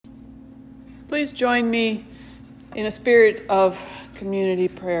Please join me in a spirit of community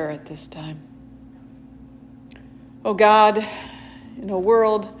prayer at this time. Oh God, in a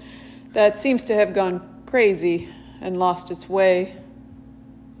world that seems to have gone crazy and lost its way,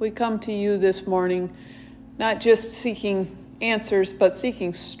 we come to you this morning, not just seeking answers, but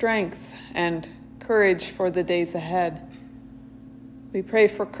seeking strength and courage for the days ahead. We pray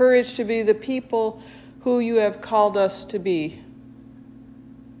for courage to be the people who you have called us to be.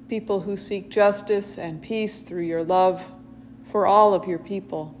 People who seek justice and peace through your love for all of your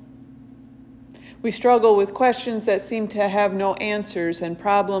people. We struggle with questions that seem to have no answers and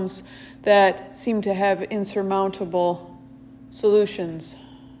problems that seem to have insurmountable solutions.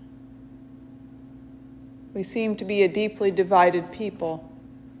 We seem to be a deeply divided people.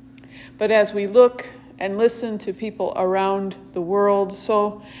 But as we look and listen to people around the world,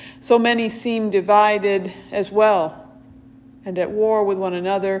 so many seem divided as well, and at war with one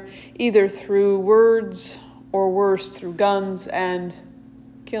another, either through words or worse, through guns and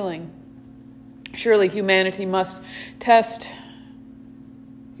killing. Surely humanity must test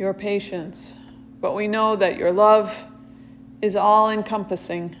your patience, but we know that your love is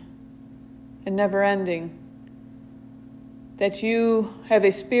all-encompassing and never-ending, that you have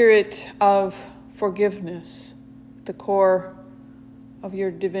a spirit of forgiveness at the core of your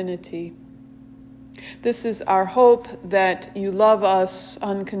divinity. This is our hope, that you love us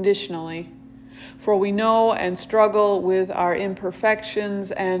unconditionally, for we know and struggle with our imperfections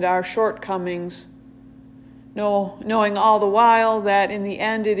and our shortcomings, knowing all the while that in the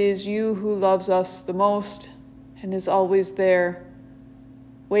end it is you who loves us the most and is always there,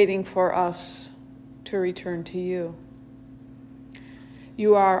 waiting for us to return to you.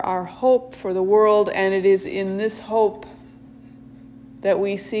 You are our hope for the world, and it is in this hope that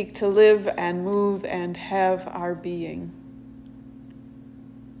we seek to live and move and have our being.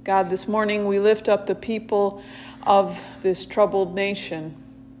 God, this morning we lift up the people of this troubled nation,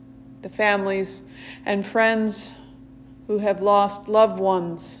 the families and friends who have lost loved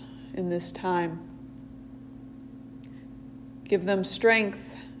ones in this time. Give them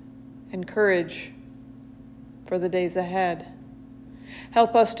strength and courage for the days ahead.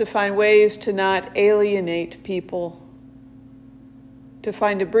 Help us to find ways to not alienate people, to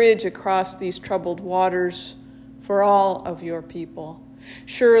find a bridge across these troubled waters for all of your people.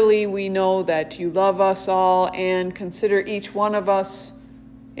 Surely we know that you love us all and consider each one of us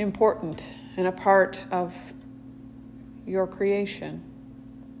important and a part of your creation.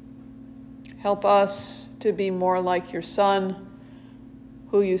 Help us to be more like your Son,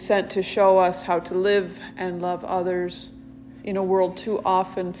 who you sent to show us how to live and love others in a world too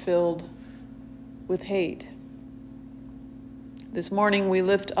often filled with hate. This morning we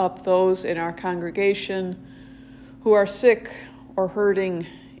lift up those in our congregation who are sick or hurting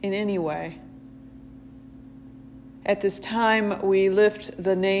in any way. At this time we lift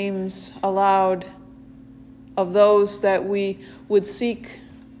the names aloud of those that we would seek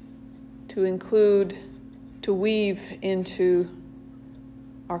to include, to weave into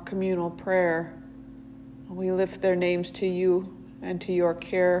our communal prayer. We lift their names to you and to your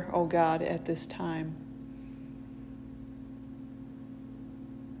care, O God, at this time.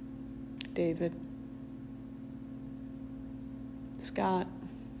 David, Scott,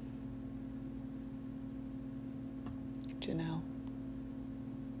 Janelle.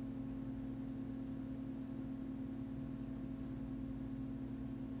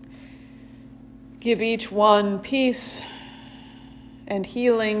 Give each one peace and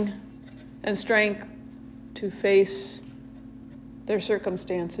healing and strength to face their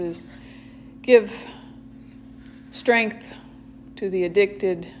circumstances. Give strength to the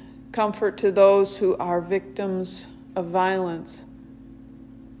addicted, comfort to those who are victims of violence.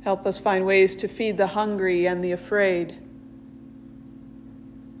 Help us find ways to feed the hungry and the afraid.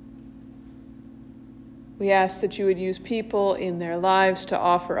 We ask that you would use people in their lives to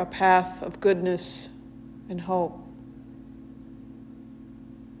offer a path of goodness and hope.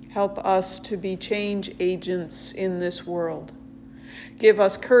 Help us to be change agents in this world. Give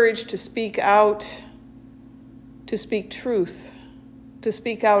us courage to speak out, to speak truth, to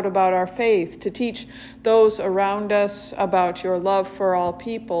speak out about our faith, to teach those around us about your love for all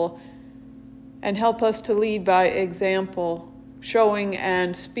people, and help us to lead by example, showing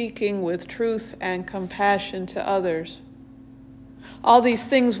and speaking with truth and compassion to others. All these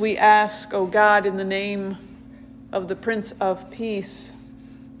things we ask, O God, in the name of the Prince of Peace,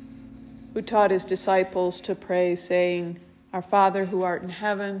 who taught his disciples to pray, saying, Our Father who art in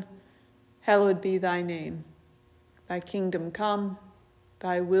heaven, hallowed be thy name. Thy kingdom come,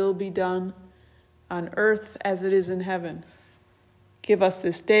 thy will be done, on earth as it is in heaven. Give us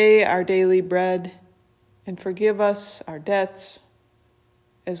this day our daily bread, and forgive us our debts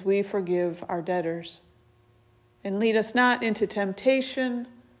as we forgive our debtors. And lead us not into temptation,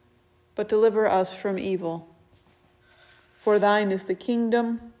 but deliver us from evil. For thine is the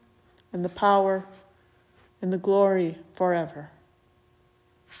kingdom, and the power, and the glory forever.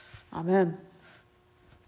 Amen.